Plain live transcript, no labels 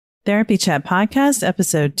Therapy Chat Podcast,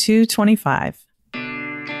 episode 225.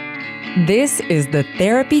 This is the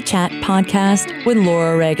Therapy Chat Podcast with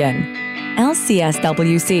Laura Reagan,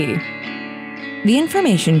 LCSW-C. The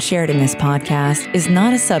information shared in this podcast is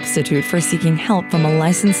not a substitute for seeking help from a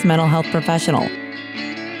licensed mental health professional.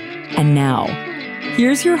 And now,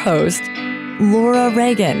 here's your host, Laura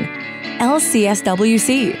Reagan,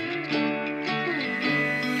 LCSW-C.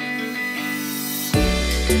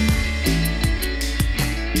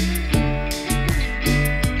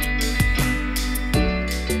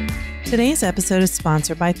 Today's episode is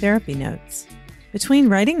sponsored by Therapy Notes. Between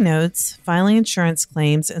writing notes, filing insurance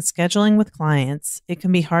claims, and scheduling with clients, it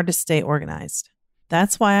can be hard to stay organized.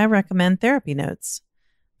 That's why I recommend Therapy Notes.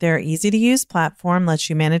 Their easy-to-use platform lets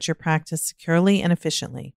you manage your practice securely and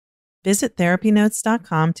efficiently. Visit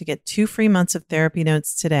therapynotes.com to get 2 free months of Therapy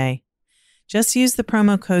Notes today. Just use the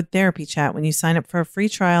promo code TherapyChat when you sign up for a free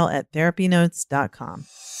trial at therapynotes.com.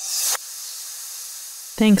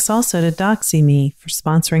 Thanks also to DoxyMe for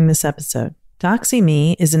sponsoring this episode.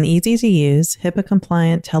 DoxyMe is an easy-to-use,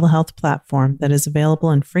 HIPAA-compliant telehealth platform that is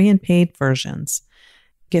available in free and paid versions.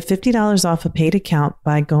 Get $50 off a paid account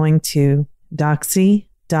by going to doxy.me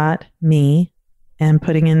and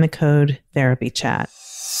putting in the code TherapyChat.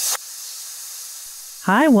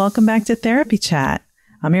 Hi, welcome back to Therapy Chat.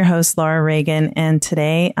 I'm your host, Laura Reagan, and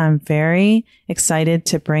today I'm very excited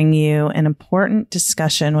to bring you an important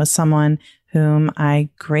discussion with someone whom I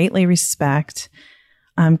greatly respect.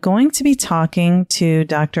 I'm going to be talking to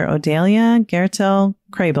Dr. Odelya Gertel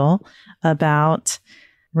Kraybill about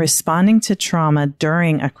responding to trauma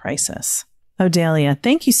during a crisis. Odelya,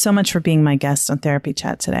 thank you so much for being my guest on Therapy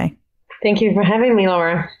Chat today. Thank you for having me,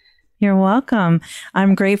 Laura. You're welcome.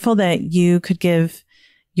 I'm grateful that you could give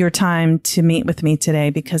your time to meet with me today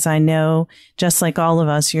because I know, just like all of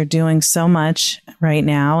us, you're doing so much right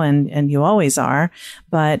now, and you always are,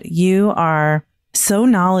 but you are so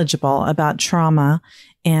knowledgeable about trauma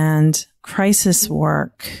and crisis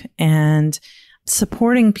work and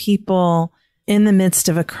supporting people in the midst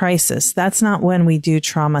of a crisis. That's not when we do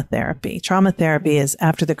trauma therapy. Trauma therapy is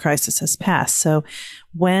after the crisis has passed. So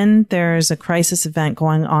when there's a crisis event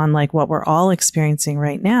going on, like what we're all experiencing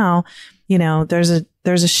right now, you know, there's a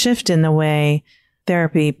shift in the way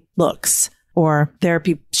therapy looks or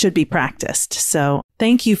therapy should be practiced. So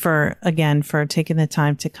thank you for taking the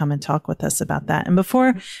time to come and talk with us about that. And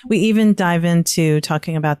before we even dive into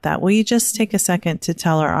talking about that, will you just take a second to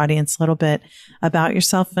tell our audience a little bit about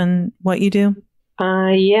yourself and what you do?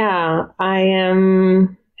 Yeah, I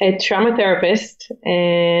am a trauma therapist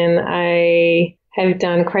and I have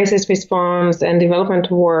done crisis response and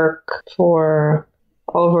developmental work for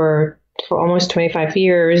almost 25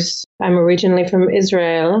 years. I'm originally from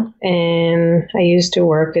Israel and I used to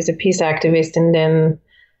work as a peace activist, and then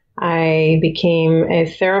I became a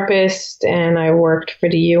therapist and I worked for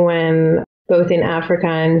the UN both in Africa,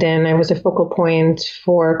 and then I was a focal point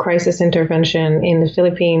for crisis intervention in the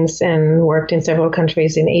Philippines and worked in several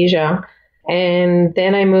countries in Asia. And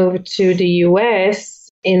then I moved to the US.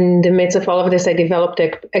 In the midst of all of this, I developed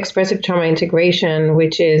Expressive Trauma Integration,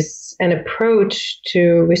 which is an approach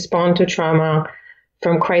to respond to trauma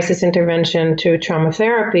from crisis intervention to trauma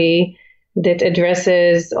therapy that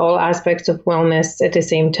addresses all aspects of wellness at the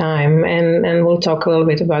same time. And we'll talk a little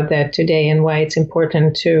bit about that today and why it's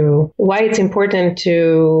important to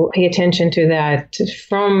pay attention to that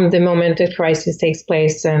from the moment that crisis takes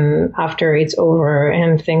place and after it's over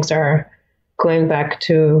and things are going back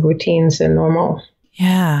to routines and normal.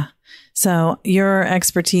 Yeah. So your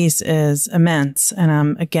expertise is immense. And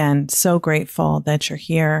I'm, again, so grateful that you're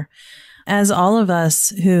here. As all of us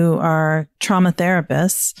who are trauma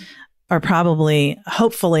therapists are probably,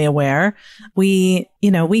 hopefully aware,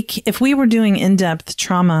 if we were doing in-depth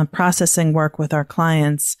trauma processing work with our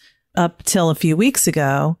clients up till a few weeks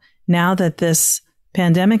ago, now that this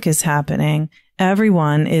pandemic is happening,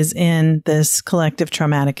 everyone is in this collective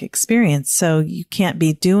traumatic experience. So you can't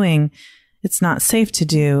be it's not safe to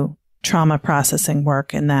do trauma processing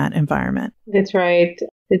work in that environment. That's right.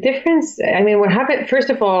 The difference, first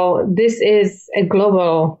of all, this is a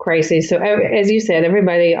global crisis. So as you said,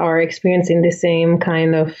 everybody are experiencing the same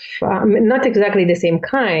kind of, not exactly the same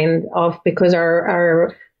kind of, because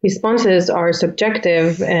our responses are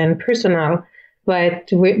subjective and personal.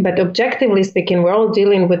 But objectively speaking, we're all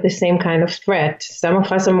dealing with the same kind of threat. Some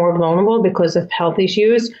of us are more vulnerable because of health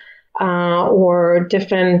issues. Or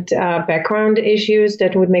different background issues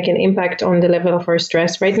that would make an impact on the level of our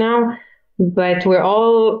stress right now. But we're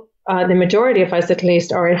all, the majority of us at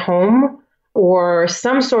least, are at home, or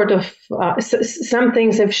some sort of, some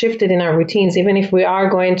things have shifted in our routines. Even if we are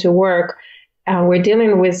going to work, we're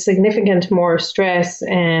dealing with significant more stress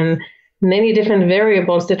and many different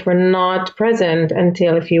variables that were not present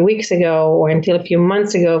until a few weeks ago or until a few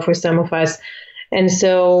months ago for some of us. And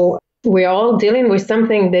so we're all dealing with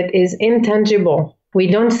something that is intangible. We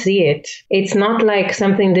don't see it. It's not like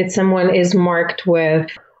something that someone is marked with,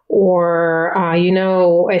 or,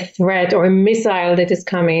 a threat or a missile that is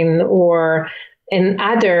coming, or an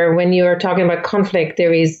other. When you're talking about conflict,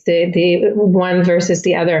 there is the one versus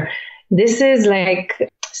the other. This is like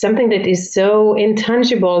something that is so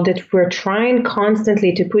intangible that we're trying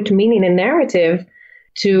constantly to put meaning and narrative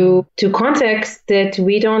to context that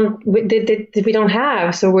we don't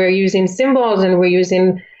have. So we're using symbols and we're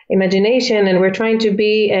using imagination, and we're trying to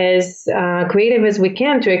be as creative as we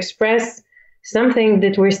can to express something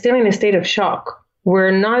that we're still in a state of shock.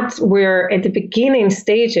 We're at the beginning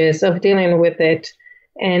stages of dealing with it.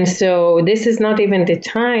 And so this is not even the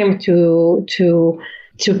time to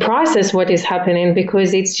process what is happening,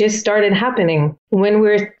 because it's just started happening. When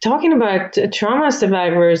we're talking about trauma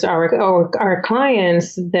survivors, our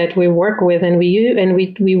clients that we work with, and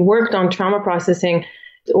we worked on trauma processing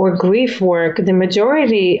or grief work, the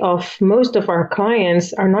majority of most of our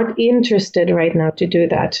clients are not interested right now to do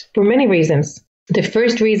that for many reasons. The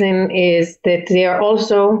first reason is that they are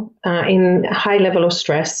also in high level of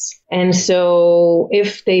stress. And so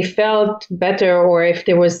if they felt better, or if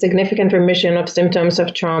there was significant remission of symptoms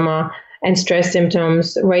of trauma and stress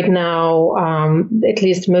symptoms right now, at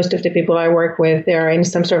least most of the people I work with, they're in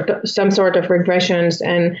some sort of regressions,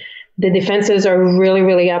 and the defenses are really,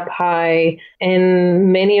 really up high.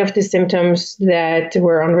 And many of the symptoms that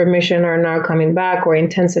were on remission are now coming back or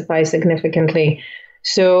intensify significantly.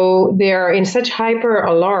 So they're in such hyper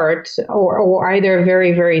alert or either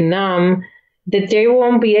very, very numb that they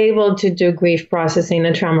won't be able to do grief processing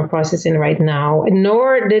and trauma processing right now,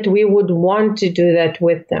 nor that we would want to do that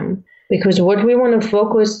with them. Because what we want to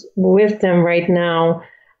focus with them right now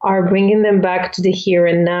are bringing them back to the here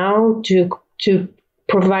and now, to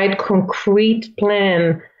provide concrete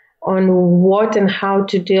plan on what and how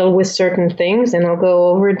to deal with certain things. And I'll go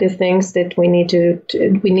over the things that we need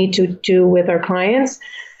to do with our clients,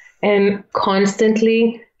 and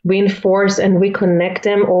constantly reinforce and reconnect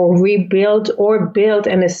them, or rebuild or build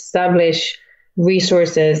and establish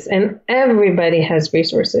resources. And everybody has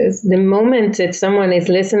resources. The moment that someone is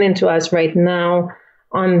listening to us right now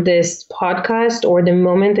on this podcast, or the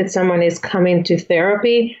moment that someone is coming to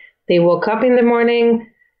therapy, they woke up in the morning,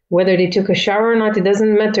 whether they took a shower or not, it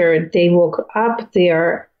doesn't matter. They woke up, they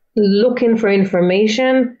are looking for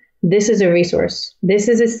information. This is a resource. This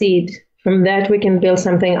is a seed. From that, we can build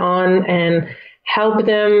something on and help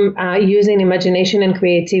them using imagination and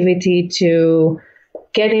creativity to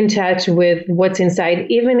get in touch with what's inside,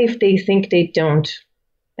 even if they think they don't.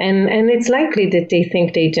 And it's likely that they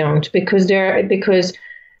think they don't, because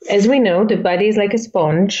as we know, the body is like a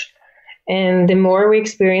sponge. And the more we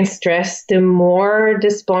experience stress, the more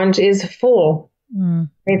the sponge is full.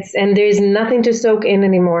 And there's nothing to soak in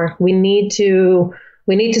anymore. We need to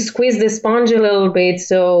squeeze the sponge a little bit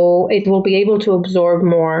so it will be able to absorb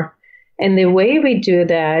more. And the way we do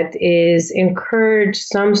that is encourage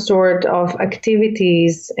some sort of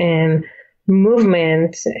activities and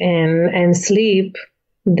movement and sleep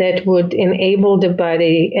that would enable the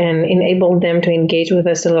body and enable them to engage with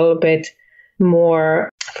us a little bit more.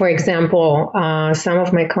 For example, some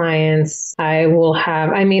of my clients, all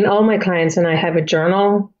my clients and I have a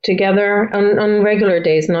journal together on regular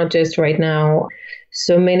days, not just right now.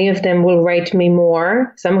 So many of them will write me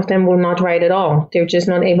more. Some of them will not write at all. They're just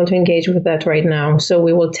not able to engage with that right now. So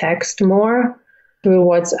we will text more through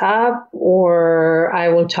WhatsApp, or I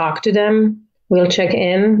will talk to them. We'll check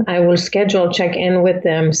in. I will schedule check-in with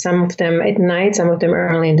them, some of them at night, some of them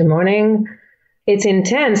early in the morning. It's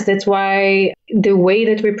intense. That's why the way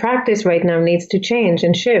that we practice right now needs to change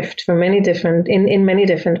and shift in many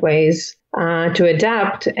different ways to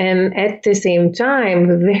adapt. And at the same time,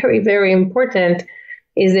 very, very important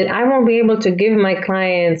is that I won't be able to give my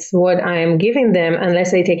clients what I'm giving them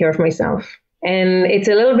unless I take care of myself. And it's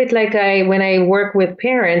a little bit like when I work with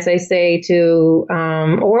parents, I say to,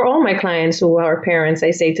 or all my clients who are parents,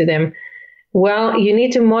 I say to them, well, you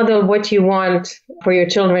need to model what you want for your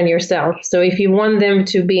children yourself. So if you want them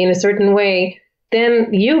to be in a certain way,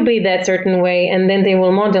 then you be that certain way, and then they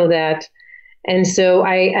will model that. And so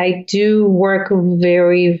I do work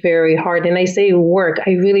very, very hard. And I say work,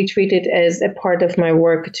 I really treat it as a part of my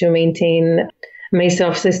work to maintain my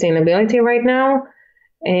self-sustainability right now.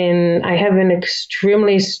 And I have an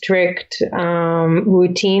extremely strict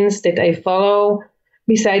routines that I follow.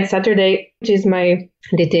 Besides Saturday, which is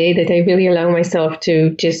the day that I really allow myself to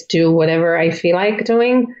just do whatever I feel like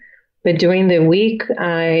doing. But during the week,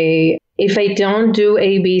 if I don't do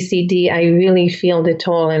A, B, C, D, I really feel the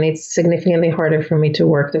toll, and it's significantly harder for me to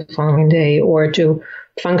work the following day, or to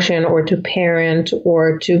function, or to parent,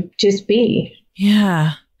 or to just be.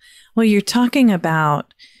 Yeah. Well, you're talking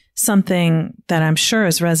about something that I'm sure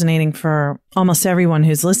is resonating for almost everyone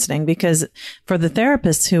who's listening, because for the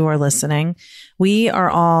therapists who are listening, we are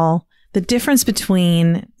all, the difference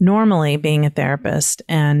between normally being a therapist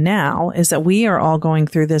and now is that we are all going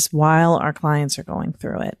through this while our clients are going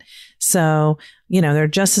through it. So, there are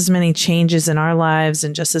just as many changes in our lives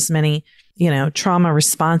and just as many, trauma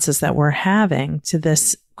responses that we're having to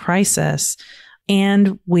this crisis.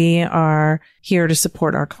 And we are here to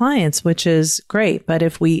support our clients, which is great. But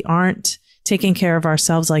if we aren't taking care of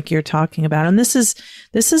ourselves like you're talking about, and this is,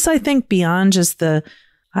 I think, beyond just the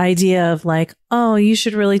idea of like, oh, you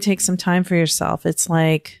should really take some time for yourself. It's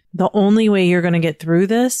like the only way you're going to get through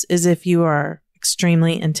this is if you are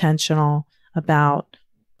extremely intentional about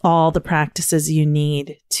all the practices you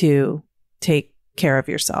need to take care of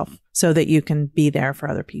yourself so that you can be there for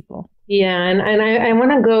other people. Yeah, and I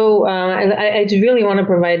want to go, I really want to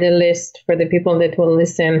provide a list for the people that will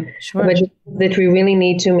listen, Sure. But that we really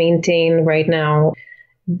need to maintain right now,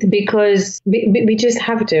 because we just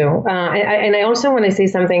have to. And I also want to say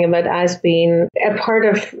something about us being a part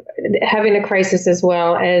of having a crisis as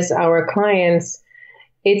well as our clients.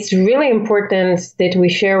 It's really important that we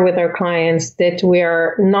share with our clients that we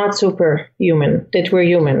are not superhuman, that we're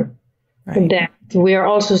human, right. That we are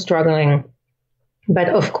also struggling. But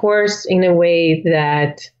of course, in a way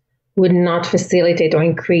that would not facilitate or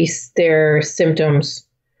increase their symptoms.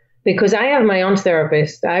 Because I have my own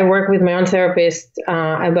therapist. I work with my own therapist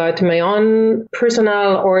about my own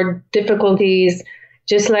personal or difficulties,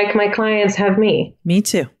 just like my clients have me. Me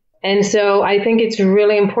too. And so I think it's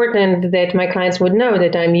really important that my clients would know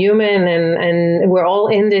that I'm human and we're all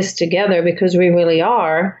in this together, because we really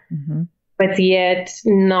are. Mm-hmm. But yet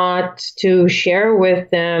not to share with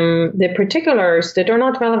them the particulars that are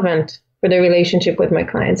not relevant for the relationship with my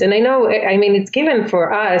clients. And I know, it's given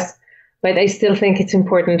for us, but I still think it's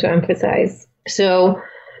important to emphasize. So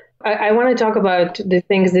I want to talk about the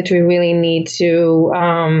things that we really need to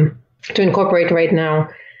incorporate right now.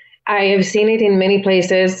 I have seen it in many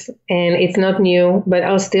places, and it's not new, but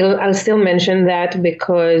I'll still mention that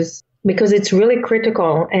because it's really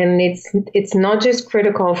critical, and it's not just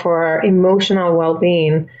critical for our emotional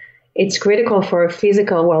well-being, it's critical for our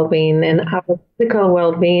physical well-being, and our physical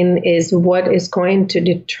well-being is what is going to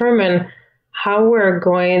determine how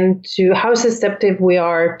susceptible we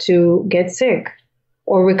are to get sick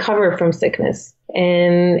or recover from sickness.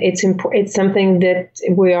 And it's something that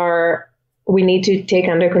we need to take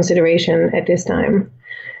under consideration at this time.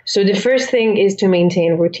 So the first thing is to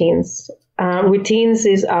maintain routines. Routines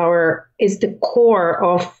is the core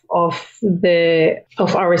of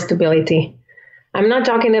our stability. I'm not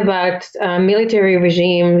talking about a military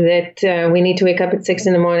regime that we need to wake up at 6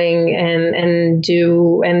 a.m. and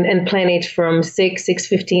plan it from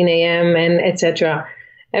 6:15 a.m. and etc.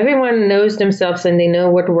 Everyone knows themselves and they know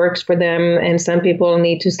what works for them. And some people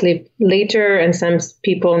need to sleep later, and some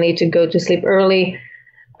people need to go to sleep early.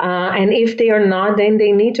 And if they are not, then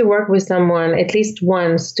they need to work with someone at least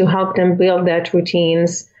once to help them build that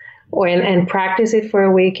routines, and practice it for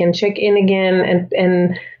a week and check in again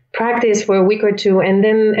and practice for a week or two, and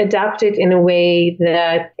then adapt it in a way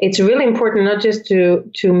that it's really important not just to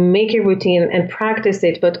make a routine and practice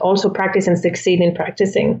it, but also practice and succeed in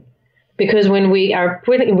practicing. Because when we're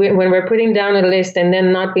putting down a list and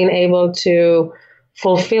then not being able to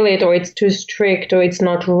fulfill it, or it's too strict, or it's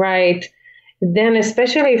not right, then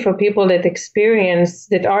especially for people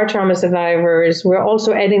that are trauma survivors, we're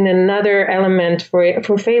also adding another element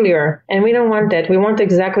for failure. And we don't want that. We want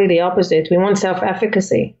exactly the opposite. We want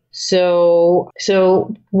self-efficacy. So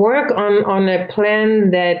work on a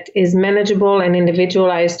plan that is manageable and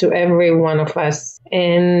individualized to every one of us.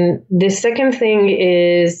 And the second thing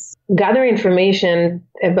is gather information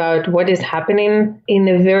about what is happening in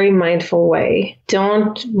a very mindful way.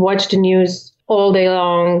 Don't watch the news all day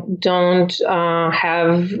long. Don't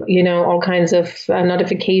have, all kinds of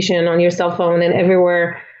notification on your cell phone and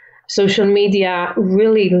everywhere. Social media,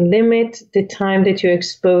 really limit the time that you're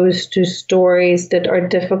exposed to stories that are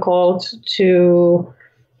difficult, to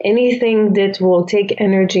anything that will take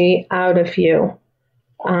energy out of you,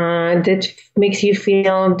 that makes you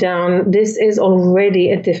feel down. This is already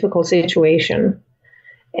a difficult situation.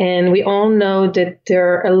 And we all know that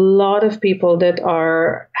there are a lot of people that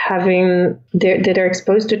are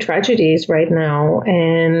exposed to tragedies right now.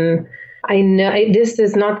 And I know this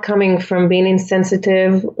is not coming from being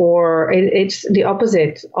insensitive, or it's the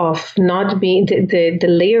opposite of not being, the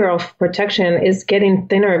layer of protection is getting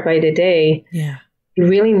thinner by the day. Yeah. You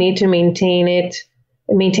really need to maintain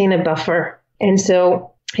a buffer. And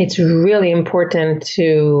so it's really important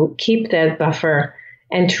to keep that buffer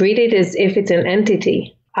and treat it as if it's an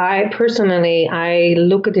entity. I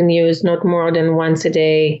look at the news not more than once a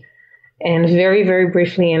day, and very, very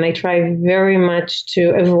briefly, and I try very much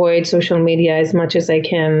to avoid social media as much as I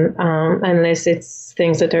can, unless it's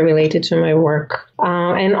things that are related to my work.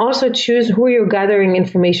 And also choose who you're gathering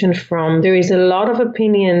information from. There is a lot of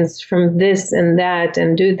opinions from this and that,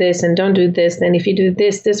 and do this and don't do this, and if you do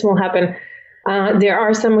this, this will happen. There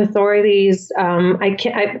are some authorities.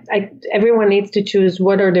 Everyone needs to choose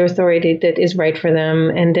what are the authority that is right for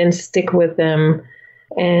them, and then stick with them.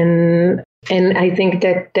 And I think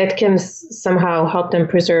that can somehow help them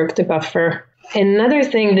preserve the buffer. Another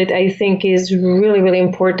thing that I think is really, really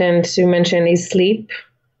important to mention is sleep.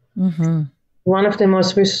 Mm-hmm. One of the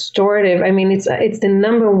most restorative, it's the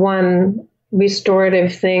number one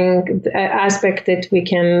restorative aspect that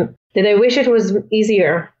I wish it was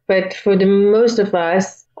easier. But for the most of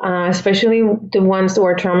us, especially the ones who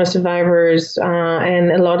are trauma survivors,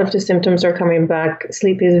 and a lot of the symptoms are coming back,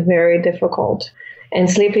 sleep is very difficult. And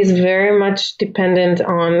sleep is very much dependent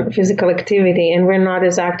on physical activity, and we're not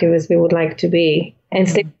as active as we would like to be. And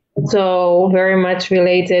sleep is also very much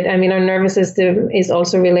related. Our nervous system is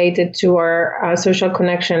also related to our social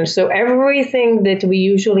connection. So everything that we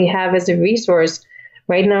usually have as a resource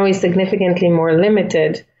right now is significantly more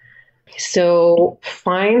limited. So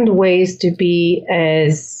find ways to be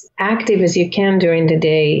as active as you can during the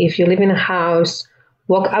day. If you live in a house,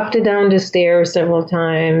 walk up and down the stairs several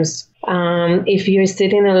times. If you're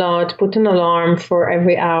sitting a lot, put an alarm for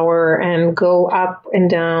every hour and go up and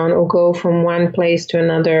down, or go from one place to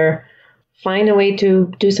another. Find a way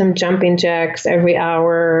to do some jumping jacks every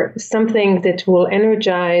hour, something that will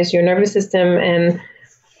energize your nervous system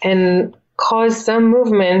and cause some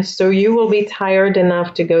movement, so you will be tired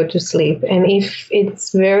enough to go to sleep. And if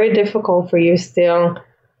it's very difficult for you still,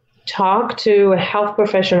 talk to a health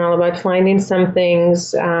professional about finding some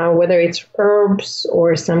things, whether it's herbs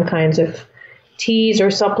or some kinds of teas or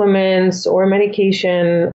supplements or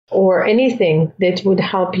medication or anything that would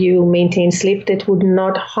help you maintain sleep, that would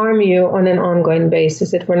not harm you on an ongoing basis.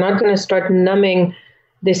 That we're not going to start numbing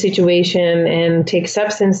the situation and take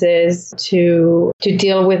substances to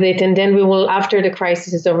deal with it. And then we will, after the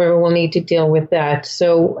crisis is over, we will need to deal with that.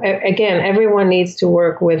 So again, everyone needs to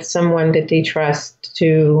work with someone that they trust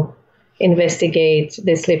to investigate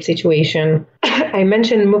the sleep situation. I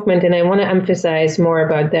mentioned movement, and I want to emphasize more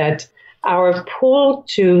about that. Our pull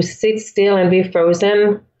to sit still and be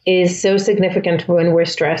frozen is so significant when we're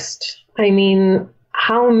stressed.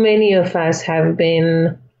 How many of us have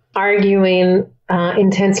been arguing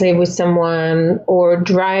intensely with someone, or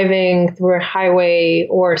driving through a highway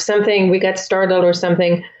or something, we got startled or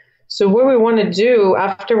something. So what we want to do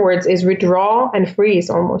afterwards is withdraw and freeze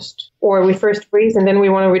almost. Or we first freeze and then we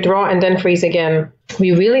want to withdraw and then freeze again.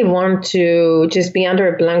 We really want to just be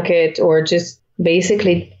under a blanket, or just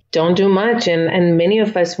basically don't do much. And many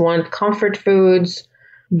of us want comfort foods,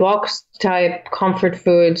 box type comfort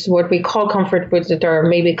foods, what we call comfort foods, that are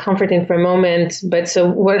maybe comforting for a moment. But so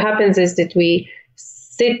what happens is that we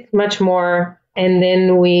sit much more, and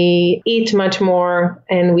then we eat much more,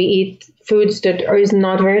 and we eat foods that is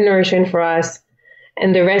not very nourishing for us.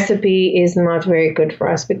 And the recipe is not very good for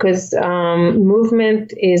us, because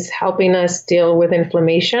movement is helping us deal with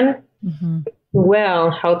inflammation. Mm-hmm.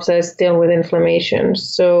 Helps us deal with inflammation.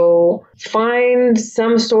 So find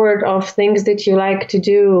some sort of things that you like to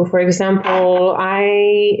do. For example,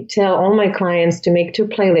 I tell all my clients to make 2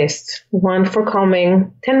 playlists, one for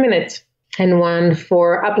calming, 10 minutes, and one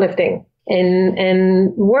for uplifting.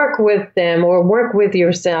 And work with them, or work with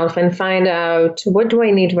yourself, and find out, what do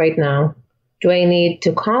I need right now? Do I need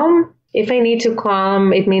to calm? If I need to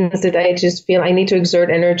calm, it means that I just feel I need to exert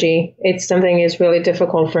energy. It's something is really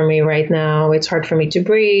difficult for me right now. It's hard for me to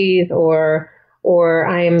breathe, or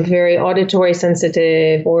I am very auditory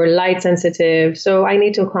sensitive or light sensitive. So I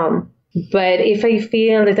need to calm. But if I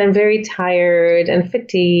feel that I'm very tired and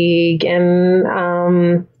fatigued, and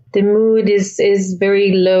the mood is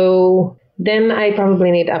very low, then I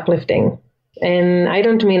probably need uplifting. And I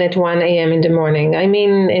don't mean at 1 a.m. in the morning. I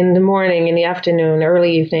mean in the morning, in the afternoon,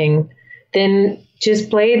 early evening. Then just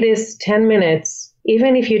play this 10 minutes.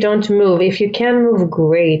 Even if you don't move, if you can move,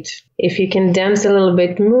 great. If you can dance a little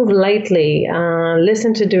bit, move lightly,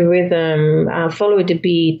 listen to the rhythm, follow the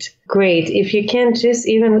beat, great. If you can, just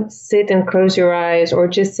even sit and close your eyes, or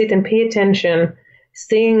just sit and pay attention,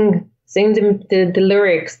 sing Sing the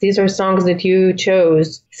lyrics. These are songs that you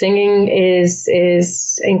chose. Singing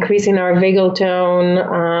is increasing our vagal tone.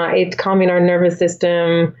 It's calming our nervous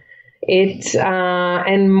system.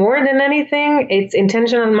 And more than anything, it's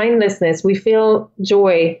intentional mindlessness. We feel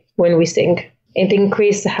joy when we sing. It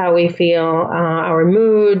increases how we feel, our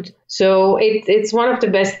mood. So it's one of the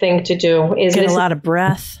best things to do. Is get a lot of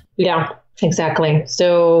breath. Yeah, exactly.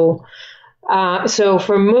 So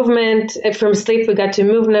from movement, from sleep, we got to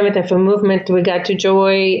movement, and from movement, we got to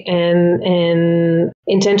joy and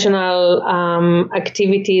intentional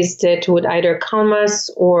activities that would either calm us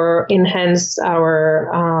or enhance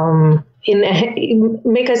our,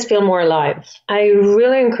 make us feel more alive. I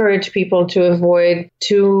really encourage people to avoid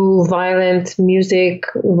too violent music,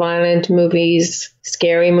 violent movies,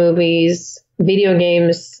 scary movies, video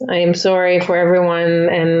games. I am sorry for everyone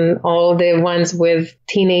and all the ones with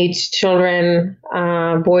teenage children,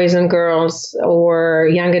 boys and girls, or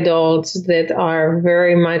young adults that are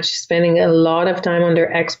very much spending a lot of time on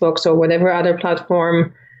their Xbox or whatever other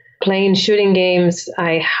platform playing shooting games.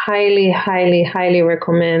 I highly, highly, highly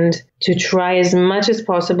recommend to try as much as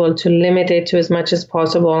possible to limit it to as much as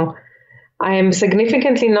possible. I am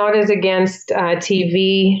significantly not as against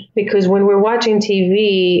TV, because when we're watching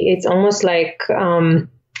TV, it's almost like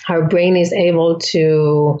our brain is able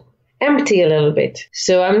to empty a little bit.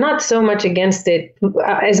 So I'm not so much against it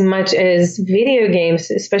as much as video games,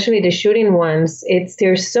 especially the shooting ones.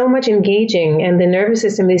 They're so much engaging, and the nervous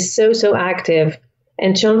system is so active,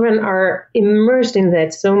 and children are immersed in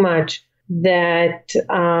that so much that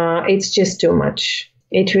it's just too much.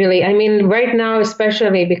 It really, I mean, right now,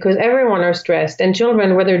 especially because everyone are stressed, and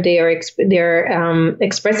children, whether they are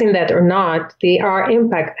expressing that or not, they are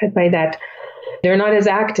impacted by that. They're not as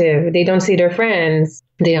active. They don't see their friends.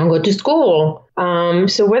 They don't go to school. And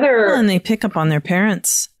they pick up on their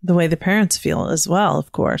parents, the way the parents feel as well,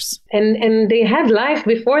 of course. And they had life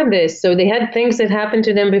before this, so they had things that happened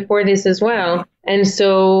to them before this as well. And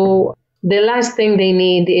so the last thing they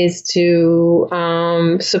need is to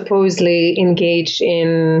supposedly engage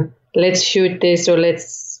in, let's shoot this or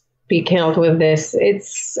let's be killed with this.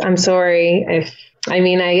 I'm sorry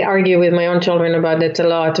I argue with my own children about it a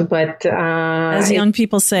lot, but as young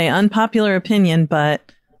people say, unpopular opinion,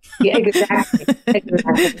 but yeah, exactly.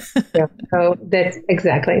 Yeah. So that's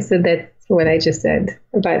exactly. So that's what I just said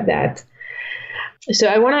about that. So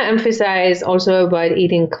I want to emphasize also about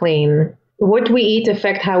eating clean. What we eat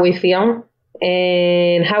affect how we feel,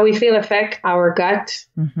 and how we feel affect our gut.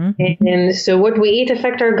 Mm-hmm. And so what we eat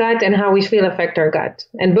affect our gut, and how we feel affect our gut.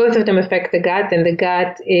 And both of them affect the gut, and the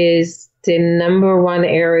gut is the number one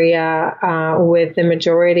area with the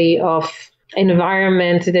majority of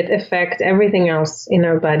environment that affect everything else in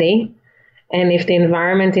our body. And if the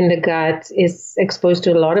environment in the gut is exposed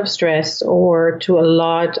to a lot of stress or to a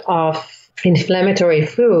lot of inflammatory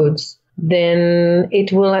foods, then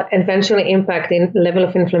it will eventually impact the level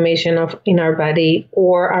of inflammation in our body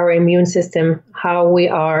or our immune system, how we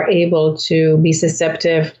are able to be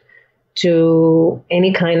susceptible to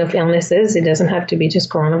any kind of illnesses. It doesn't have to be just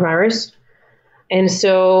coronavirus. And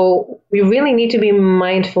so we really need to be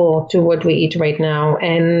mindful to what we eat right now.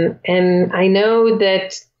 And I know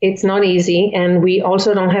that it's not easy, and we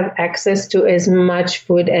also don't have access to as much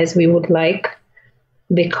food as we would like,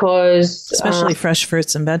 because especially fresh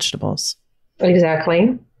fruits and vegetables.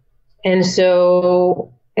 Exactly. And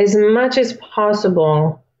so as much as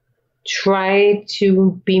possible, try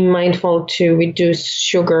to be mindful to reduce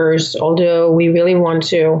sugars, although we really want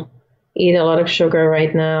to eat a lot of sugar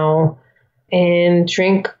right now, and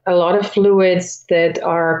drink a lot of fluids that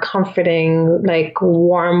are comforting, like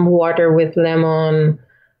warm water with lemon,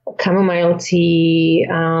 chamomile tea,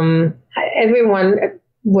 everyone,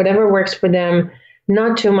 whatever works for them.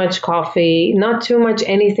 Not too much coffee, not too much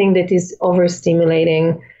anything that is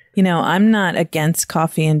overstimulating. You know, I'm not against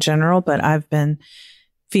coffee in general, but I've been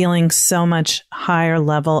feeling so much higher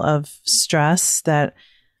level of stress that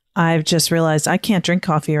I've just realized I can't drink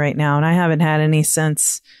coffee right now. And I haven't had any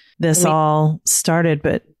since this all started.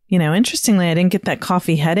 But, you know, interestingly, I didn't get that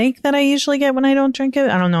coffee headache that I usually get when I don't drink it.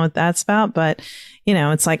 I don't know what that's about, but, you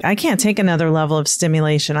know, it's like I can't take another level of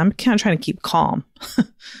stimulation. I'm kind of trying to keep calm.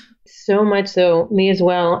 So much so, me as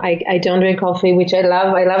well. I don't drink coffee, which I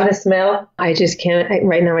love. I love the smell. I just can't,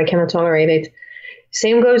 right now, I cannot tolerate it.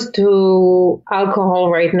 Same goes to alcohol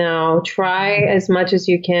right now. Try as much as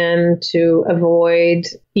you can to avoid,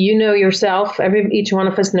 you know yourself, each one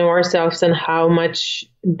of us know ourselves and how much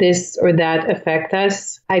this or that affect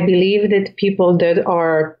us. I believe that people that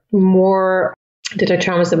are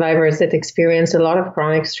trauma survivors that experience a lot of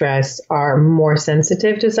chronic stress are more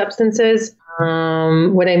sensitive to substances.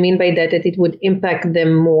 What I mean by that it would impact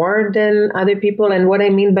them more than other people. And what I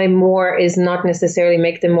mean by more is not necessarily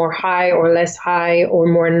make them more high or less high or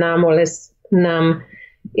more numb or less numb.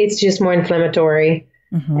 It's just more inflammatory.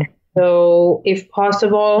 Mm-hmm. So if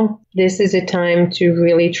possible, this is a time to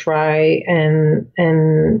really try and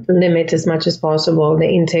limit as much as possible the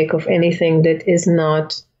intake of anything that is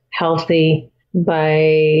not healthy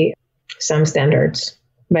by some standards,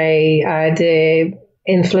 by the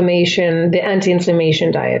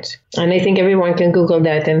anti-inflammation diet. And I think everyone can Google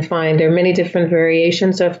that and find there are many different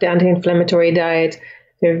variations of the anti-inflammatory diet.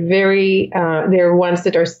 There are ones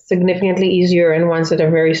that are significantly easier and ones that are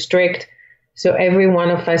very strict. So every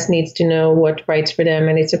one of us needs to know what writes for them,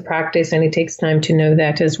 and it's a practice, and it takes time to know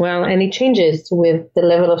that as well. And it changes with the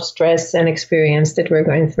level of stress and experience that we're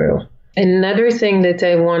going through. Another thing that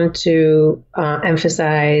I want to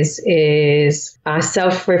emphasize is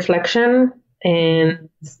self-reflection and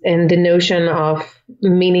the notion of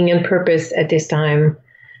meaning and purpose at this time.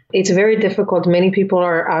 It's very difficult. Many people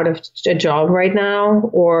are out of a job right now,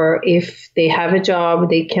 or if they have a job,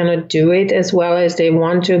 they cannot do it as well as they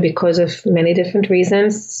want to because of many different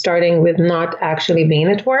reasons, starting with not actually being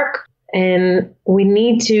at work. And we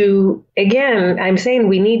need to, again, I'm saying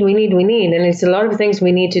we need, and it's a lot of things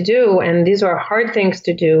we need to do, and these are hard things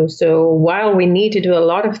to do. So while we need to do a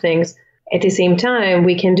lot of things, at the same time,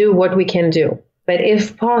 we can do what we can do. But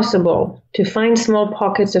if possible, to find small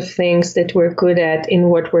pockets of things that we're good at in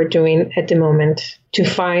what we're doing at the moment, to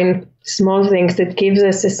find small things that gives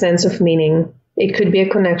us a sense of meaning. It could be a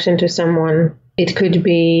connection to someone. It could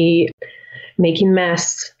be making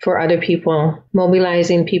masks for other people,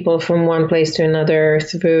 mobilizing people from one place to another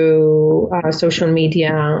through social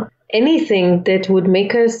media. Anything that would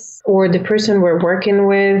make us or the person we're working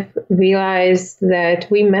with realize that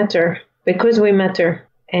we matter because we matter.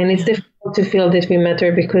 And it's difficult to feel that we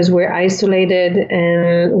matter because we're isolated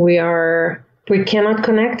and we cannot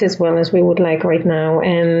connect as well as we would like right now.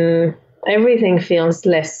 And everything feels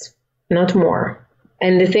less, not more.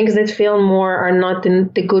 And the things that feel more are not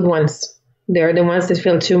the good ones. They're the ones that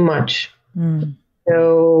feel too much. Mm.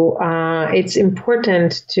 So it's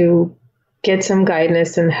important to get some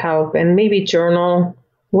guidance and help and maybe journal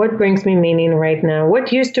what brings me meaning right now,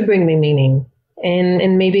 what used to bring me meaning,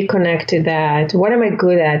 and maybe connect to that. What am I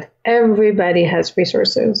good at? Everybody has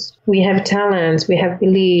resources. We have talents, we have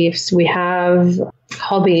beliefs, we have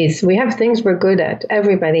hobbies, we have things we're good at.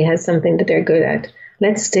 Everybody has something that they're good at.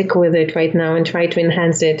 Let's stick with it right now and try to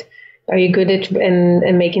enhance it. Are you good at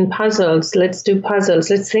and making puzzles? Let's do puzzles.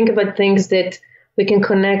 Let's think about things that we can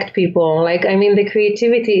connect people. The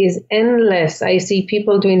creativity is endless. I see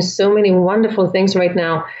people doing so many wonderful things right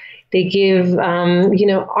now. They give,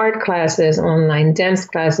 art classes online, dance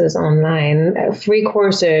classes online, free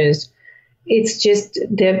courses. It's just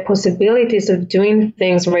the possibilities of doing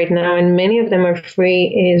things right now, and many of them are free,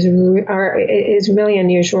 is really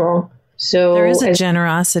unusual. So there is a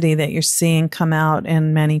generosity that you're seeing come out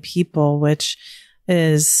in many people, which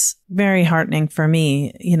is very heartening for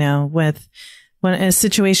me, when a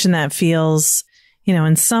situation that feels,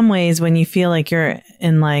 in some ways, when you feel like you're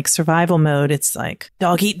in survival mode, it's like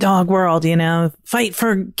dog eat dog world, fight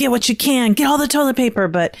for, get what you can, get all the toilet paper.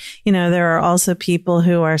 But, there are also people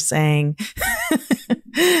who are saying,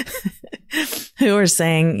 I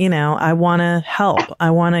want to help.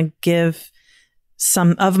 I want to give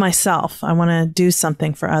some of myself. I want to do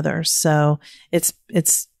something for others. So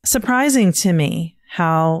it's surprising to me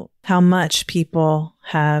how much people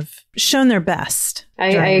have shown their best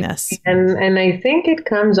during this. And I think it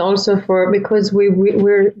comes also because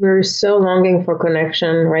we're so longing for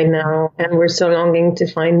connection right now, and we're so longing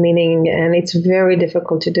to find meaning, and it's very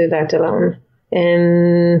difficult to do that alone.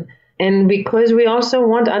 And because we also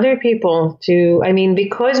want other people to,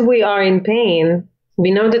 because we are in pain, we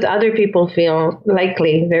know that other people feel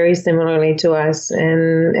likely very similarly to us,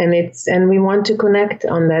 and we want to connect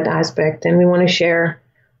on that aspect, and we want to share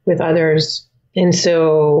with others. And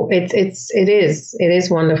so it is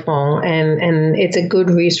wonderful, and it's a good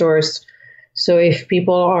resource. So if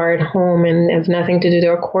people are at home and have nothing to do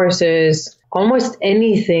their courses, almost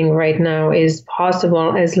anything right now is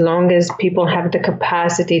possible as long as people have the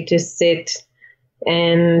capacity to sit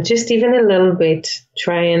and just even a little bit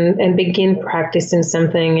try and begin practicing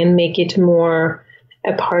something and make it more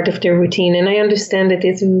a part of their routine. And I understand that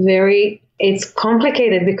it's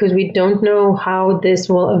complicated because we don't know how this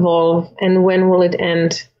will evolve and when will it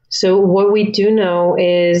end. So what we do know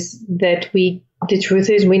is that the truth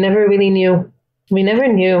is we never really knew. We never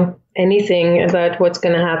knew anything about what's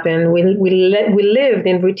going to happen. We lived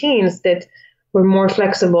in routines that were more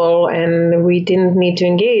flexible, and we didn't need to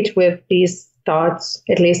engage with these thoughts,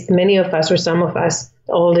 at least many of us or some of us,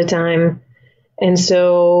 all the time. And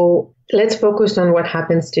so let's focus on what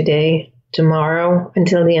happens today, tomorrow,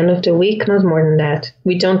 until the end of the week, not more than that.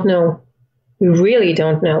 We don't know. We really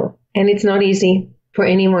don't know. And it's not easy for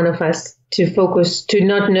any one of us to focus, to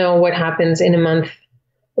not know what happens in a month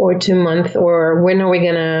or 2 months, or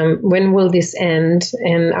when will this end?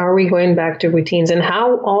 And are we going back to routines, and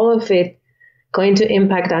how all of it going to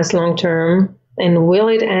impact us long term? And will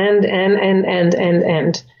it end?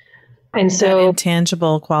 And so that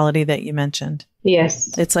intangible quality that you mentioned.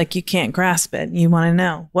 Yes. It's like you can't grasp it. You want to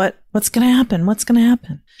know what's going to happen. What's going to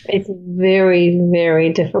happen? It's very,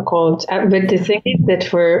 very difficult. But the thing is that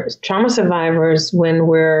for trauma survivors, when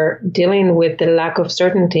we're dealing with the lack of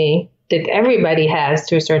certainty that everybody has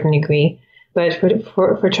to a certain degree, but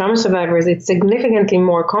for trauma survivors, it's significantly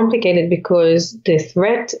more complicated because the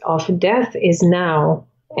threat of death is now,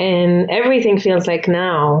 and everything feels like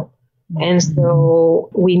now. And so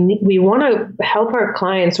we want to help our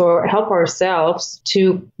clients or help ourselves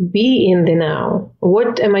to be in the now.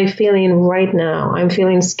 What am I feeling right now? I'm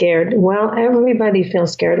feeling scared. Well, everybody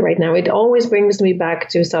feels scared right now. It always brings me back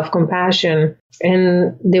to self-compassion.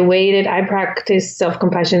 And the way that I practice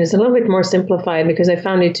self-compassion is a little bit more simplified because I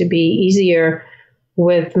found it to be easier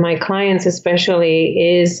with my clients,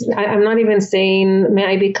 especially, is I'm not even saying, may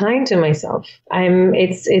I be kind to myself?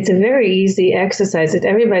 It's a very easy exercise that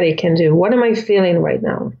everybody can do. What am I feeling right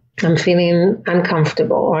now? I'm feeling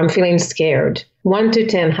uncomfortable, or I'm feeling scared. 1 to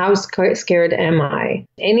 10, how scared am I?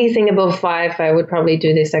 Anything above 5, I would probably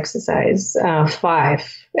do this exercise.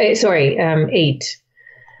 8.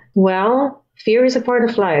 Well, fear is a part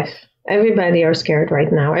of life. Everybody are scared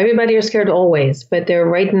right now. Everybody are scared always, but they're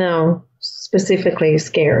right now specifically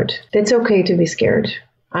scared. It's okay to be scared.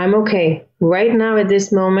 I'm okay. Right now at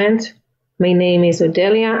this moment, my name is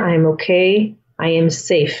Odelya. I'm okay. I am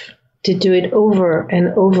safe. To do it over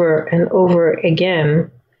and over and over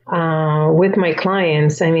again with my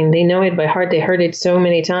clients. I mean, they know it by heart. They heard it so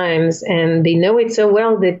many times, and they know it so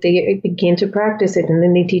well that they begin to practice it, and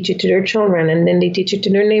then they teach it to their children, and then they teach it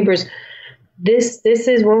to their neighbors. This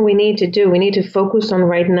is what we need to do. We need to focus on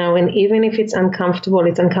right now. And even if it's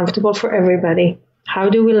uncomfortable for everybody. How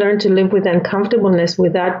do we learn to live with uncomfortableness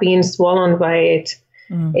without being swallowed by it?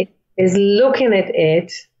 It is looking at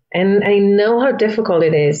it. And I know how difficult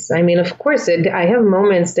it is. I mean, of course, I have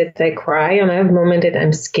moments that I cry, and I have moments that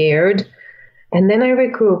I'm scared. And then I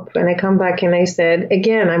regroup and I come back and I said,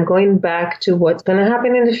 again, I'm going back to what's going to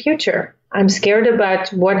happen in the future. I'm scared about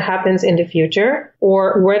what happens in the future,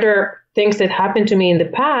 or whether things that happened to me in the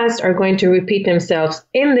past are going to repeat themselves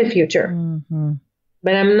in the future. Mm-hmm.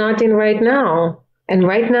 But I'm not in right now. And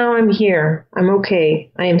right now I'm here. I'm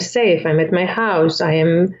okay. I am safe. I'm at my house.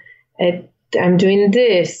 I'm doing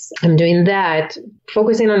this. I'm doing that.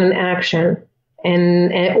 Focusing on an action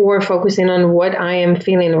or focusing on what I am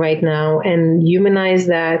feeling right now, and humanize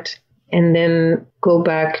that, and then go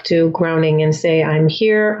back to grounding and say, I'm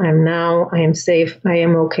here, I'm now, I am safe, I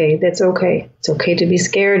am okay. That's okay. It's okay to be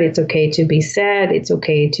scared. It's okay to be sad. It's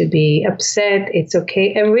okay to be upset. It's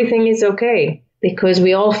okay. Everything is okay, because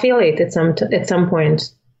we all feel it at some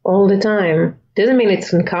point, all the time. Doesn't mean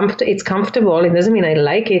it's comfortable. It doesn't mean I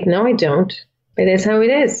like it. No, I don't. But that's how it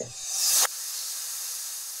is.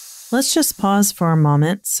 Let's just pause for a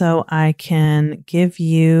moment so I can give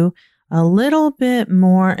you a little bit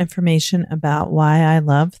more information about why I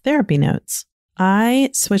love therapy notes.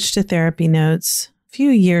 I switched to therapy notes a few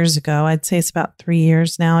years ago. I'd say it's about 3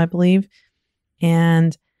 years now, I believe.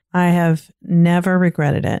 And I have never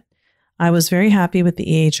regretted it. I was very happy with the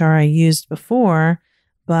EHR I used before,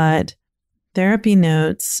 but therapy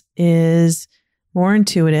notes is more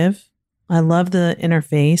intuitive. I love the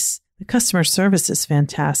interface. The customer service is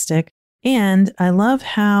fantastic. And I love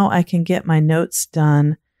how I can get my notes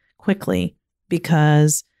done quickly,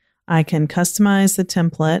 because I can customize the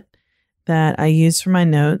template that I use for my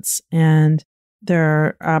notes, and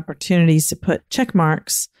there are opportunities to put check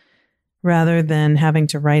marks rather than having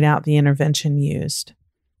to write out the intervention used.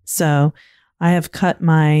 So I have cut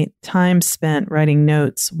my time spent writing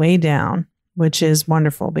notes way down, which is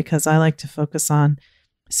wonderful because I like to focus on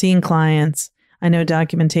seeing clients. I know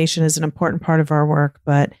documentation is an important part of our work,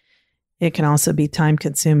 but it can also be time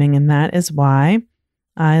consuming, and that is why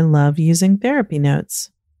I love using therapy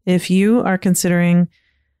notes. If you are considering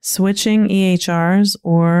switching EHRs,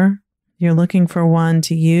 or you're looking for one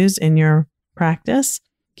to use in your practice,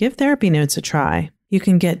 give therapy notes a try. You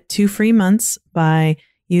can get 2 free months by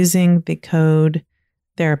using the code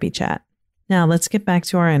TherapyChat. Now let's get back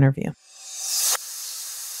to our interview.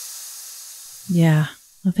 Yeah.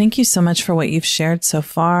 Well, thank you so much for what you've shared so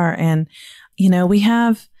far. And, we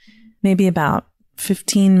have maybe about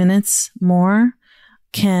 15 minutes more,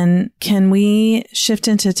 can we shift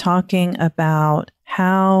into talking about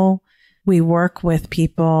how we work with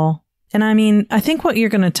people? And I mean, I think what you're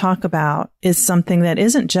going to talk about is something that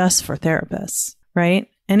isn't just for therapists, right?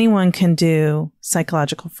 Anyone can do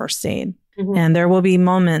psychological first aid. Mm-hmm. And there will be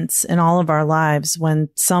moments in all of our lives when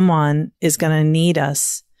someone is going to need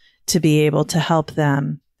us to be able to help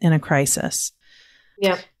them in a crisis.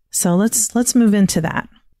 Yeah. So let's move into that.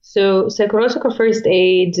 So psychological first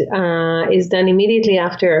aid is done immediately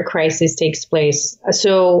after a crisis takes place.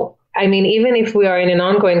 So, I mean, even if we are in an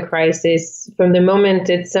ongoing crisis, from the moment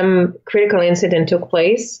that some critical incident took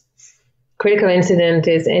place, critical incident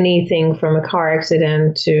is anything from a car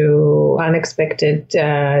accident to unexpected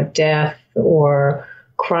death or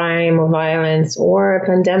crime or violence or a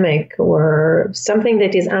pandemic or something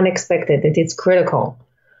that is unexpected, that is critical.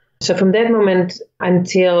 So from that moment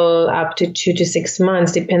until up to 2 to 6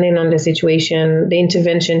 months, depending on the situation, the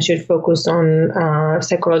intervention should focus on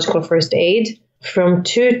psychological first aid. From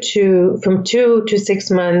 2 to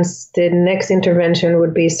 6 months, the next intervention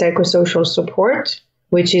would be psychosocial support,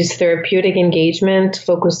 which is therapeutic engagement,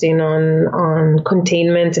 focusing on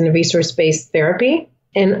containment and resource-based therapy.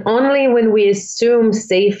 And only when we assume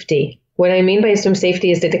safety, what I mean by assume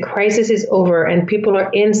safety is that the crisis is over and people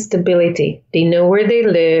are in stability. They know where they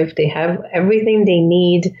live. They have everything they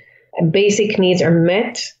need. Basic needs are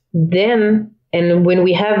met. Then, and when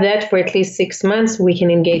we have that for at least 6 months, we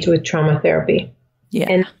can engage with trauma therapy.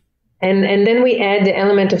 Yeah. And then we add the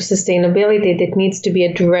element of sustainability that needs to be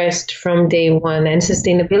addressed from day one. And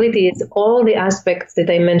sustainability is all the aspects that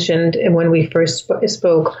I mentioned when we first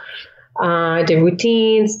spoke. The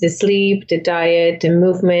routines, the sleep, the diet, the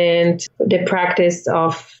movement, the practice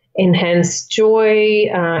of enhanced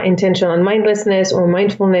joy, intentional mindlessness or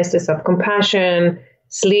mindfulness, the self-compassion,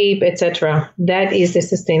 sleep, etc. That is the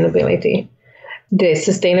sustainability. The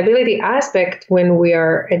sustainability aspect, when we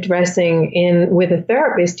are addressing with a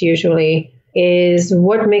therapist usually, is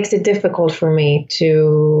what makes it difficult for me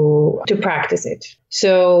to practice it.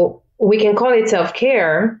 So we can call it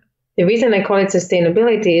self-care. The reason I call it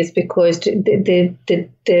sustainability is because the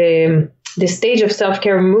stage of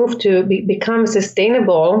self-care move to become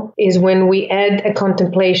sustainable is when we add a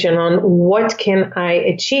contemplation on what can I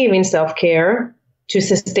achieve in self-care to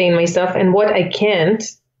sustain myself and what I can't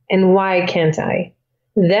and why can't I.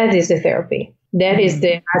 That is the therapy. That is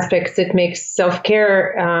the aspect that makes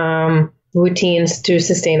self-care routines too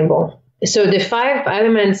sustainable. So the 5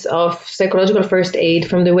 elements of psychological first aid,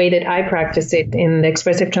 from the way that I practice it in the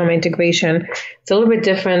expressive trauma integration, it's a little bit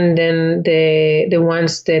different than the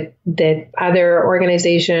ones that other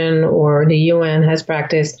organization or the UN has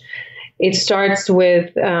practiced. It starts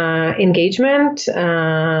with engagement,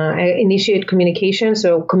 initiate communication.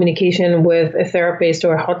 So communication with a therapist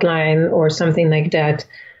or a hotline or something like that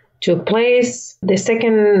took place. The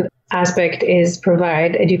second aspect is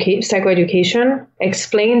provide psychoeducation,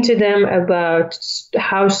 explain to them about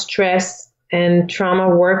how stress and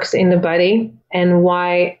trauma works in the body and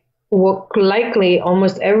why likely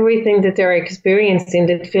almost everything that they're experiencing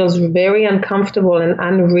that feels very uncomfortable and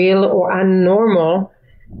unreal or unnormal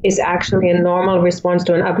is actually a normal response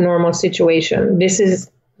to an abnormal situation. This is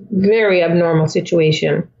very abnormal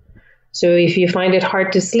situation. So if you find it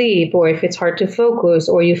hard to sleep or if it's hard to focus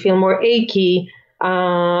or you feel more achy,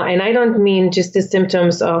 and I don't mean just the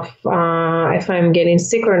symptoms of if I'm getting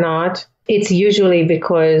sick or not. It's usually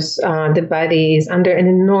because the body is under an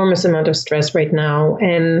enormous amount of stress right now.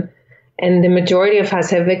 And the majority of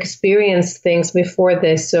us have experienced things before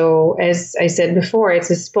this. So as I said before,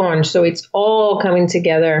 it's a sponge. So it's all coming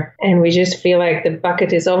together. And we just feel like the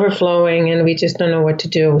bucket is overflowing and we just don't know what to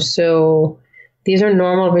do. So these are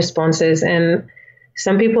normal responses. And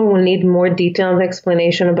some people will need more detailed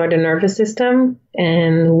explanation about the nervous system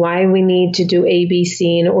and why we need to do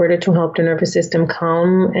ABC in order to help the nervous system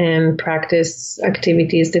calm and practice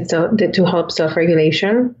activities that to help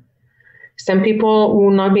self-regulation. Some people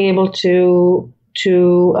will not be able to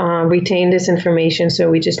retain this information, so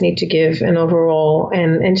we just need to give an overall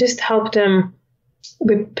and just help them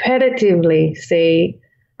repetitively say,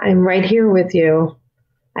 I'm right here with you.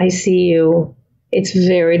 I see you. It's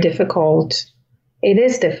very difficult. It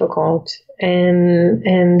is difficult,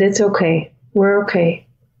 and it's okay. We're okay.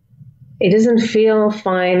 It doesn't feel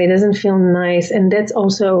fine. It doesn't feel nice, and that's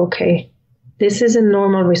also okay. This is a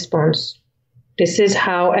normal response. This is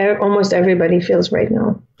how almost everybody feels right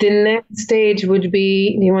now. The next stage would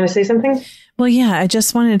be, do you want to say something? Well, yeah, I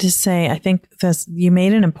just wanted to say, I think you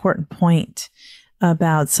made an important point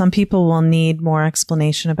about some people will need more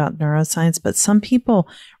explanation about neuroscience, but some people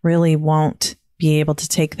really won't be able to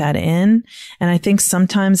take that in. And I think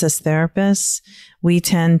sometimes as therapists, we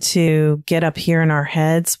tend to get up here in our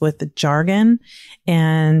heads with the jargon,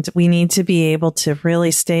 and we need to be able to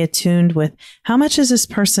really stay attuned with how much is this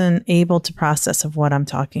person able to process of what I'm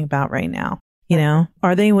talking about right now? You know,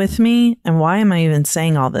 are they with me? And why am I even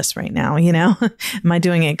saying all this right now? You know, am I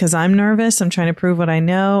doing it because I'm nervous? I'm trying to prove what I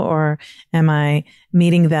know, or am I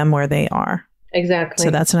meeting them where they are? Exactly.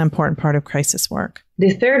 So that's an important part of crisis work.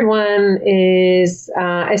 The third one is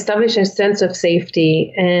establish a sense of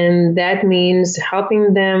safety. And that means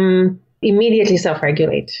helping them immediately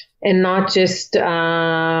self-regulate and not just,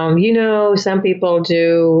 some people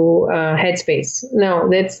do headspace. No,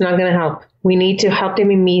 that's not going to help. We need to help them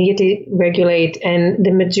immediately regulate. And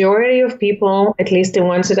the majority of people, at least the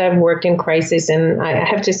ones that I've worked in crisis, and I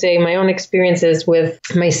have to say my own experiences with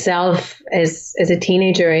myself as a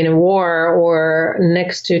teenager in a war or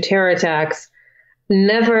next to terror attacks,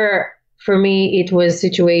 never for me, it was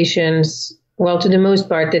situations, well, to the most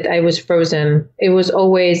part, that I was frozen. It was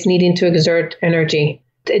always needing to exert energy.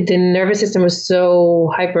 The nervous system was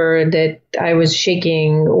so hyper that I was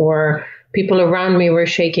shaking, or people around me were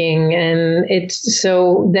shaking. And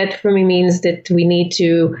so that for me means that we need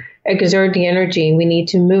to exert the energy. We need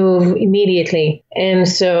to move immediately. And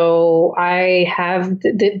so I have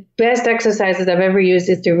the best exercises I've ever used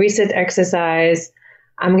is the reset exercise.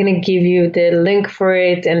 I'm going to give you the link for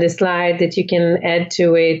it and the slide that you can add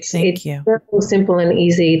to it. Thank you. So simple and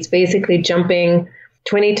easy. It's basically jumping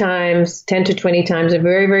 20 times, 10 to 20 times,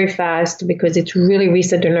 very, very fast, because it's really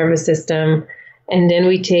reset the nervous system. And then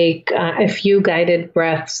we take a few guided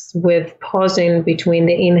breaths with pausing between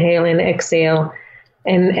the inhale and exhale.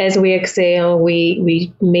 And as we exhale,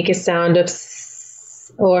 we make a sound of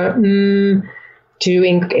s or to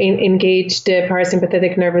engage the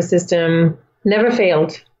parasympathetic nervous system. Never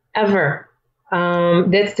failed, ever.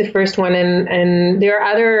 That's the first one. And there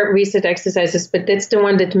are other reset exercises, but that's the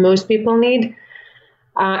one that most people need.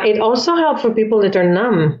 It also helps for people that are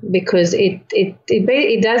numb, because it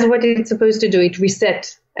does what it's supposed to do. It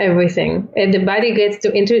resets everything. And the body gets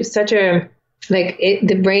into such a,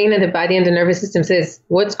 the brain and the body and the nervous system says,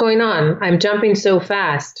 what's going on? I'm jumping so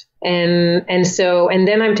fast. And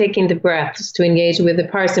then I'm taking the breaths to engage with the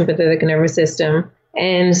parasympathetic nervous system.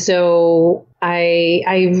 And so I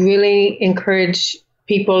really encourage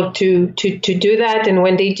people to do that. And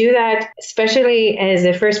when they do that, especially as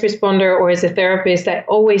a first responder or as a therapist, I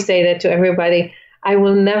always say that to everybody. I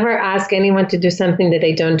will never ask anyone to do something that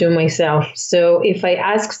I don't do myself. So if I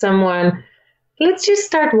ask someone, let's just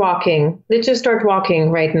start walking. Let's just start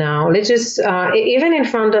walking right now. Let's just, even in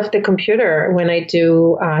front of the computer when I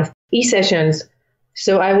do e-sessions.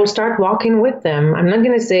 So I will start walking with them. I'm not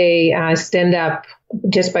going to say stand up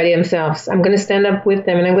just by themselves. I'm going to stand up with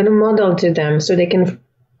them and I'm going to model to them so they can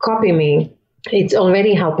copy me. It's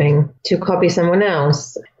already helping to copy someone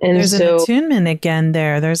else. And there's an attunement again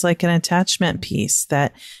there. There's like an attachment piece,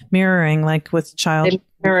 that mirroring, like with child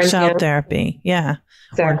therapy. Yeah.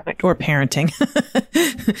 Exactly. Or parenting.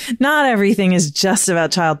 Not everything is just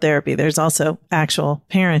about child therapy. There's also actual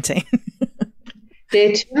parenting. The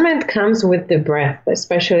attunement comes with the breath,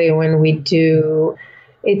 especially when we do.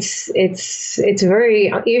 It's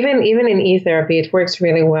very, even in e-therapy, it works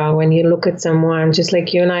really well when you look at someone, just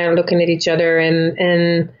like you and I are looking at each other,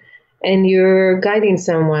 and you're guiding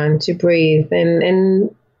someone to breathe,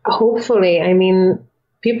 and hopefully, I mean,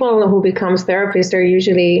 people who become therapists are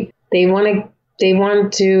usually they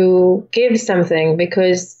want to give something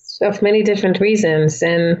because of many different reasons,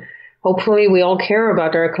 and hopefully we all care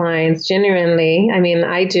about our clients genuinely. I mean,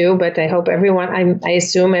 I do, but I hope I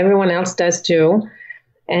assume everyone else does too.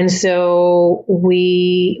 And so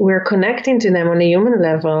we're connecting to them on a human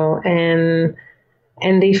level, and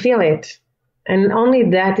they feel it. And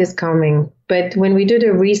only that is calming. But when we do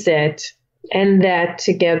the reset and that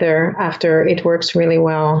together after, it works really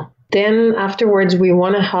well. Then afterwards, we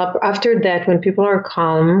want to help. After that, when people are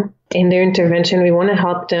calm in their intervention, we want to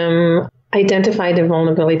help them identify the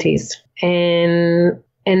vulnerabilities. And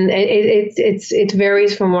it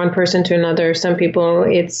varies from one person to another. Some people,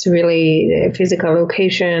 it's really a physical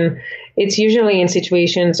location. It's usually in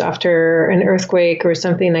situations after an earthquake or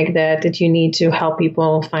something like that you need to help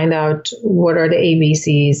people find out what are the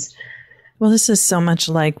ABCs. Well, this is so much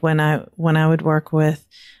like when I would work with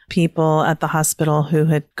people at the hospital who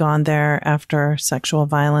had gone there after sexual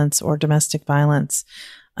violence or domestic violence.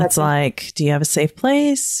 It's like, do you have a safe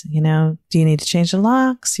place? You know, do you need to change the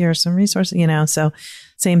locks? Here are some resources, you know, so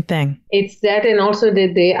Same thing. It's that, and also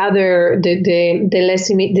the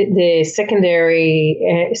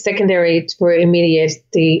secondary for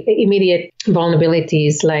immediate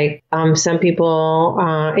vulnerabilities. Like some people,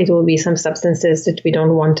 it will be some substances that we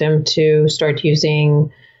don't want them to start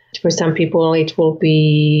using. For some people, it will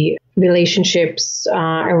be relationships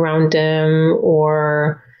around them,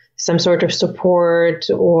 or some sort of support,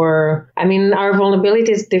 or, our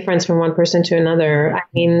vulnerability is different from one person to another.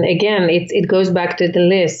 Again, it goes back to the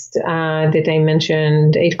list that I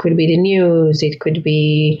mentioned. It could be the news, it could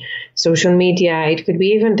be social media, it could be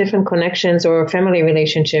even different connections or family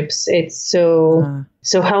relationships. It's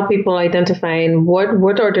so help people identify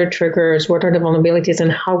what are their triggers, what are the vulnerabilities,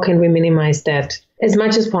 and how can we minimize that as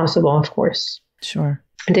much as possible, of course. Sure.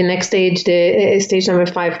 The next stage, stage number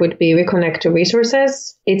 5, would be reconnect to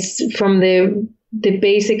resources. It's from the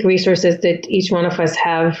basic resources that each one of us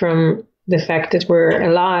have from the fact that we're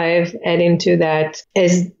alive, add into that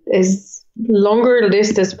as longer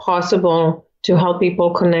list as possible to help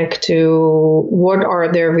people connect to what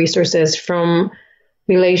are their resources from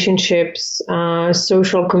relationships,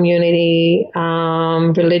 social community,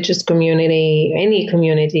 religious community, any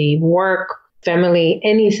community, work, family,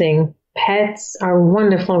 anything. Pets are a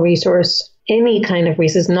wonderful resource. Any kind of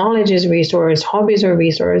resource. Knowledge is a resource. Hobbies are a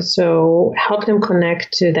resource. So help them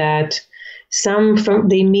connect to that. Some from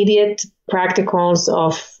the immediate practicals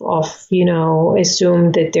of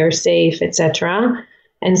assume that they're safe, etc.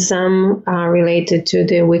 And some are related to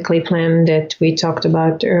the weekly plan that we talked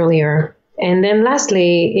about earlier. And then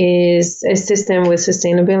lastly is a system with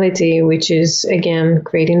sustainability, which is, again,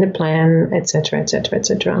 creating the plan, etc., etc.,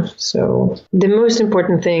 etc. So the most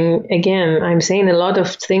important thing, again, I'm saying a lot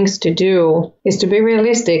of things to do, is to be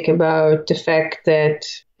realistic about the fact that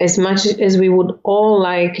as much as we would all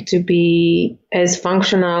like to be as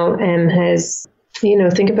functional and as,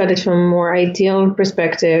 think about it from a more ideal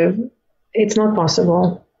perspective, it's not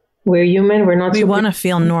possible. We're human. We're not. We want to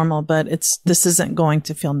feel normal, but this isn't going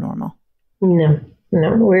to feel normal. No.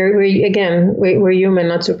 We're human,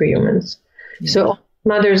 not superhumans. Yeah. So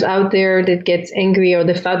mothers out there that gets angry, or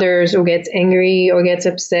the fathers who gets angry or gets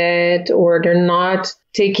upset, or they're not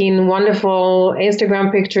taking wonderful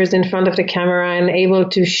Instagram pictures in front of the camera and able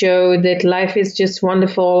to show that life is just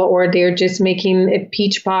wonderful, or they're just making a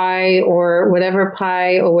peach pie or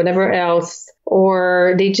whatever else,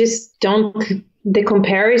 or they just don't. The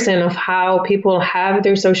comparison of how people have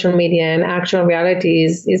their social media and actual reality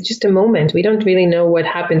is just a moment. We don't really know what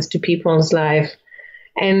happens to people's life.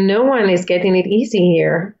 And no one is getting it easy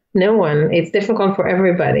here. No one. It's difficult for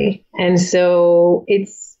everybody. And so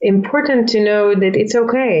it's important to know that it's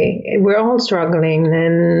okay. We're all struggling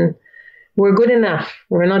and we're good enough.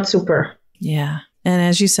 We're not super. Yeah. And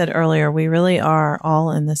as you said earlier, we really are all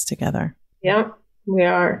in this together. Yeah, we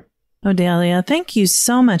are. Odelya, thank you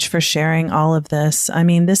so much for sharing all of this.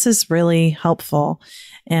 This is really helpful.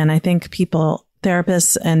 And I think people,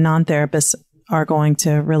 therapists and non-therapists, are going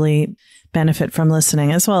to really benefit from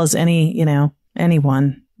listening, as well as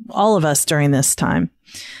anyone, all of us during this time.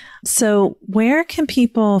 So where can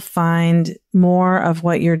people find more of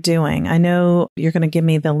what you're doing? I know you're going to give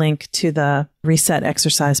me the link to the reset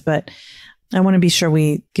exercise, but I want to be sure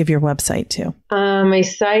we give your website too. My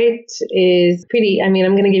site is pretty, I'm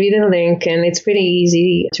going to give you the link, and it's pretty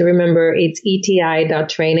easy to remember. It's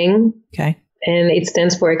eti.training. Okay. And it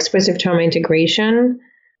stands for Expressive Trauma Integration.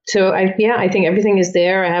 So I think everything is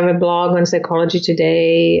there. I have a blog on Psychology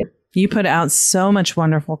Today. You put out so much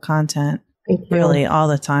wonderful content, really, all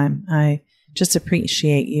the time. I just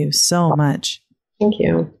appreciate you so much. Thank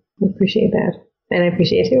you. I appreciate that. And I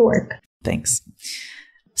appreciate your work. Thanks.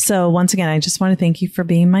 So once again, I just want to thank you for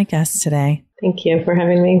being my guest today. Thank you for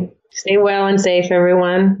having me. Stay well and safe,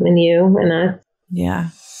 everyone, and you and us. Yeah.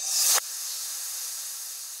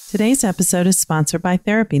 Today's episode is sponsored by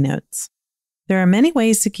Therapy Notes. There are many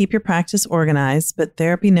ways to keep your practice organized, but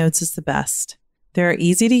Therapy Notes is the best. Their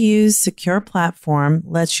easy-to-use, secure platform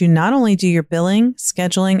lets you not only do your billing,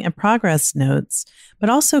 scheduling, and progress notes, but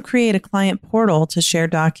also create a client portal to share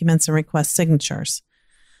documents and request signatures.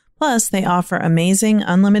 Plus, they offer amazing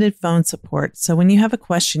unlimited phone support, so when you have a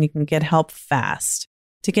question, you can get help fast.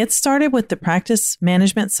 To get started with the practice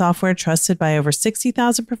management software trusted by over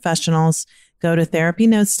 60,000 professionals, go to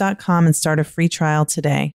therapynotes.com and start a free trial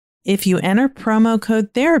today. If you enter promo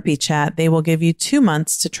code TherapyChat, they will give you 2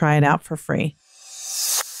 months to try it out for free.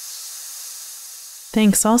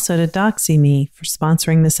 Thanks also to DoxyMe for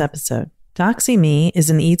sponsoring this episode. DoxyMe is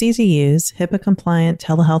an easy-to-use, HIPAA-compliant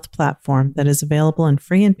telehealth platform that is available in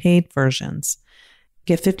free and paid versions.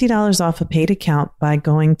 Get $50 off a paid account by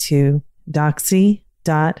going to doxy.me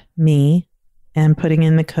and putting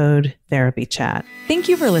in the code Therapy Chat. Thank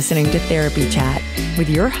you for listening to Therapy Chat with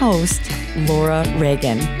your host, Laura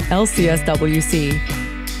Reagan, LCSW-C.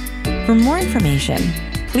 For more information,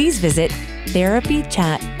 please visit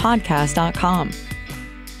therapychatpodcast.com.